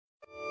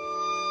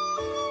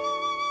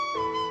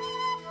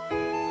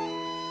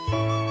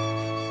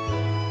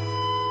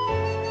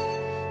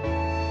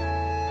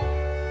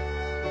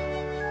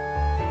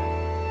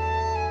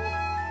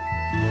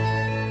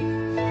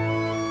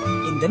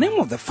the name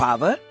of the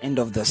Father, and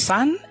of the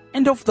Son,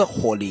 and of the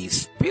Holy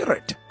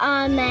Spirit.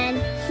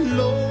 Amen.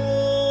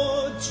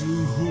 Lord, to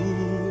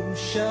whom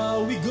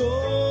shall we go?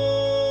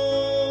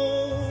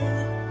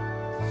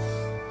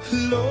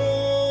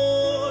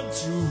 Lord,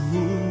 to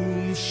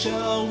whom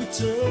shall we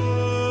turn?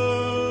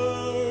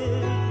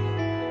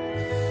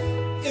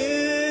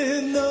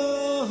 In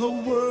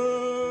the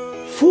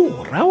world.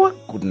 For our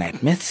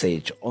Goodnight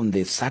message on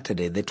this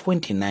Saturday, the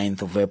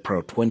 29th of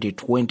April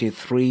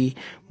 2023,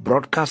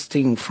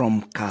 broadcasting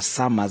from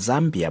Kasama,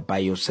 Zambia by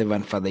your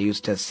servant Father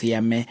Eustace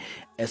Siame,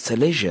 a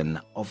Salesian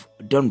of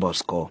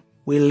Bosco.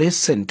 We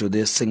listen to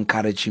this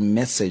encouraging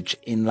message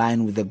in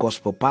line with the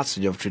gospel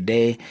passage of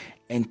today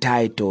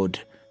entitled,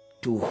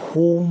 "To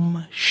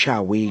Whom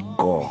Shall We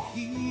Go?"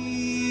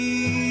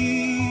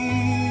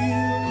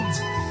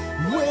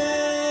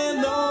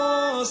 When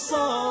our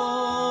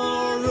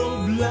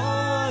sorrow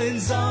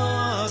blinds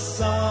our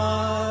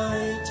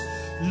sight,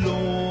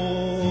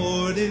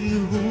 Lord,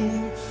 in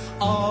whom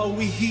are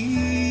we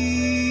healed?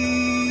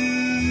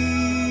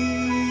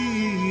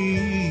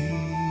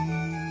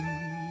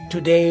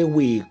 Today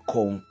we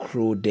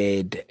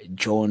concluded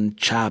John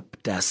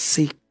chapter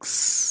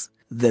 6,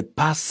 the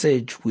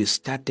passage we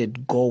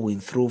started going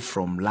through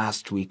from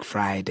last week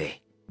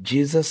Friday.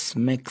 Jesus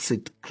makes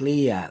it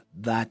clear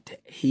that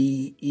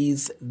he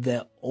is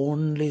the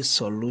only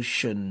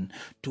solution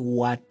to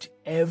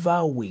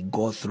whatever we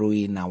go through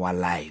in our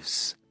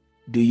lives.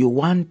 Do you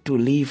want to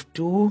live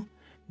too?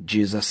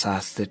 Jesus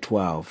asked the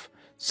 12.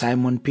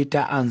 Simon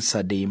Peter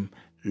answered him,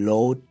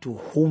 Lord, to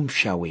whom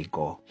shall we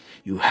go?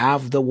 You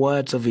have the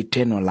words of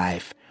eternal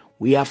life.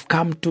 We have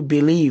come to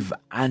believe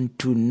and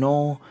to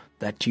know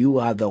that you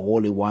are the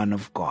Holy One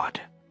of God.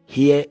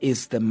 Here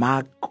is the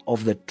mark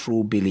of the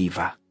true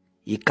believer.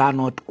 He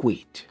cannot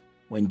quit.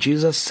 When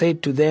Jesus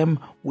said to them,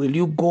 will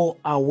you go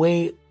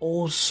away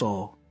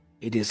also?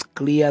 It is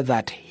clear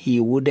that he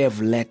would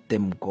have let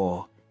them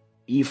go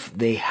if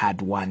they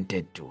had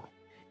wanted to.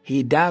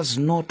 He does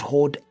not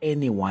hold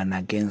anyone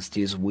against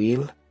his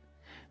will.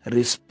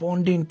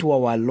 Responding to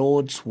our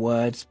Lord's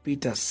words,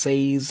 Peter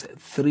says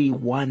three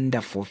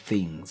wonderful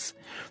things.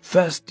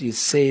 First, he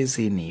says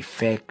in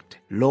effect,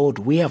 Lord,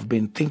 we have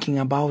been thinking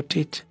about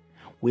it.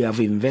 We have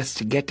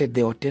investigated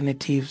the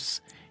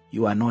alternatives.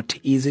 You are not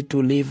easy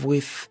to live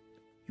with.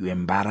 You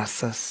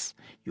embarrass us.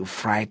 You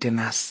frighten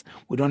us.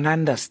 We don't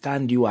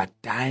understand you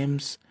at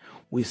times.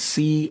 We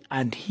see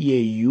and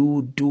hear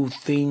you do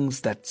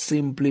things that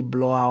simply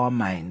blow our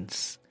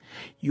minds.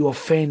 You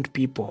offend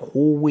people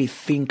who we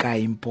think are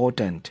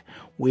important.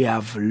 We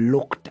have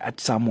looked at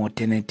some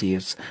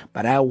alternatives,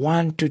 but I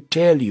want to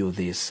tell you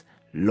this,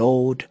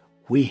 Lord,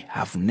 we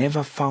have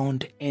never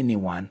found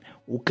anyone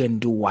who can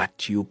do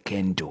what you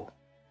can do.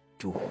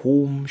 To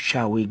whom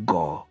shall we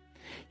go?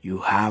 You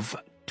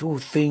have two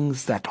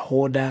things that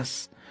hold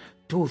us,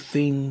 two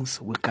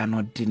things we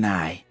cannot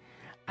deny.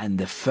 And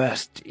the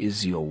first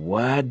is your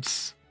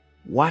words.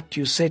 What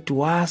you say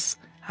to us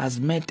has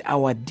met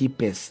our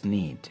deepest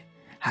need,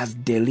 has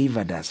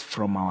delivered us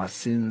from our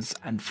sins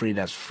and freed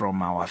us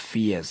from our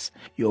fears.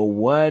 Your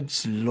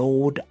words,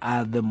 Lord,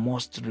 are the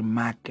most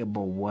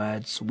remarkable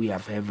words we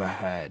have ever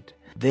heard.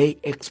 They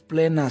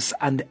explain us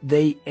and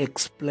they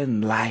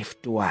explain life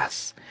to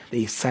us.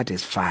 They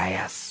satisfy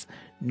us.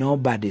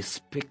 Nobody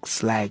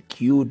speaks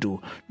like you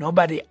do.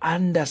 Nobody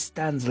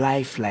understands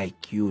life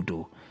like you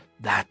do.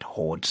 That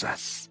holds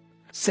us.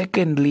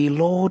 Secondly,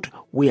 Lord,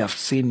 we have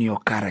seen your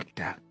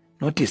character.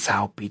 Notice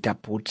how Peter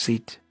puts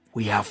it.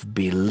 We have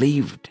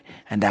believed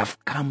and have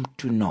come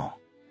to know.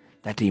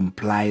 That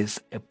implies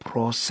a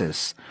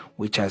process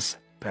which has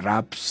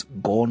perhaps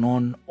gone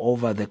on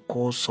over the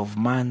course of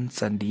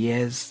months and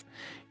years.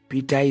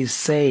 Peter is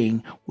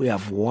saying, we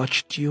have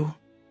watched you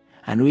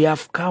and we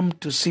have come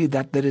to see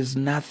that there is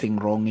nothing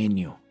wrong in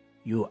you.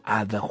 You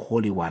are the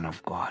Holy One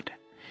of God.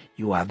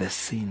 You are the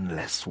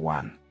sinless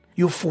one.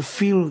 You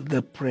fulfill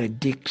the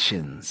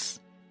predictions.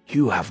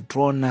 You have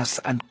drawn us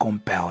and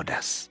compelled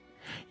us.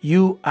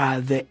 You are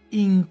the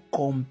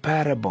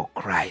incomparable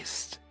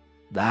Christ.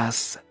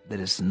 Thus, there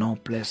is no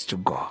place to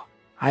go.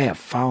 I have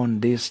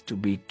found this to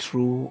be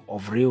true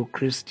of real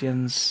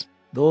Christians.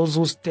 Those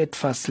who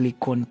steadfastly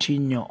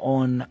continue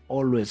on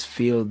always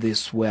feel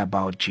this way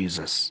about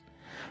Jesus.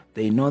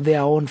 They know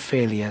their own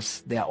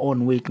failures, their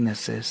own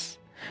weaknesses.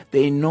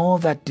 They know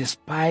that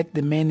despite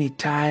the many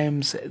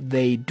times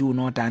they do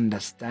not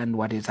understand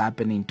what is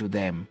happening to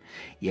them,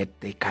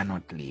 yet they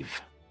cannot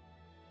live.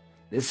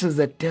 This is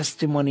the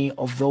testimony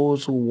of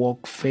those who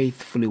walk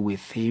faithfully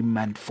with him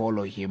and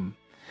follow him.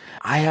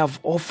 I have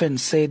often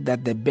said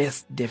that the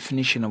best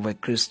definition of a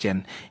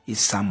Christian is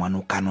someone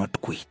who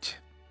cannot quit.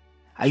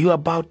 Are you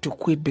about to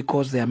quit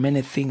because there are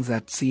many things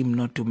that seem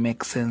not to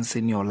make sense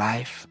in your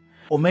life?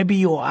 Or maybe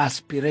your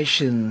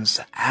aspirations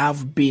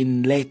have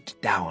been let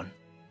down.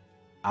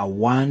 I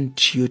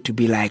want you to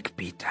be like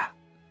Peter.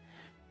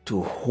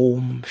 To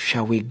whom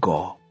shall we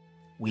go?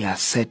 We are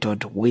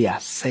settled, we are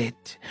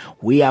set.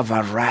 We have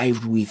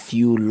arrived with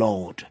you,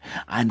 Lord,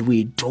 and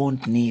we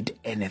don't need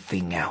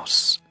anything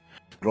else.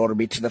 Glory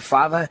be to the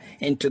Father,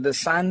 and to the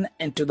Son,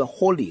 and to the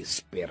Holy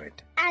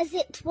Spirit. As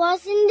it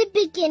was in the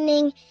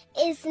beginning,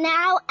 is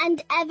now,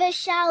 and ever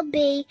shall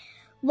be,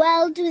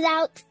 world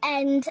without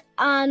end.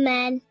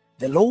 Amen.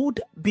 The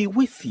Lord be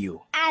with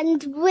you.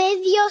 And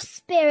with your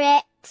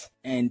spirit.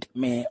 And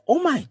may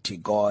Almighty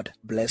God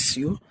bless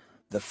you,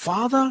 the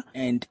Father,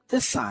 and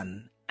the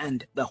Son,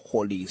 and the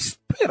Holy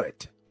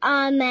Spirit.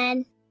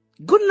 Amen.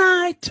 Good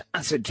night,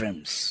 and sweet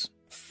dreams.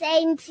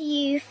 Same to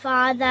you,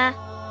 Father.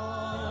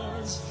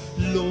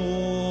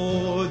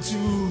 Lord, to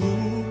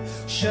whom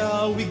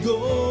shall we go?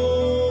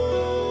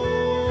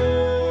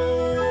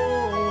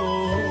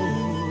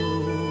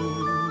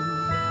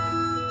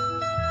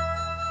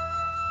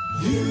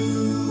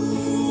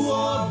 You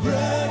are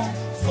bread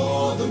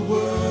for the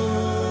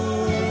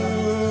world.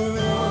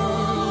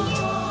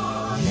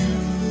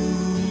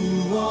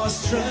 You are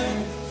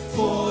strength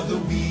for the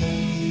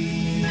weak.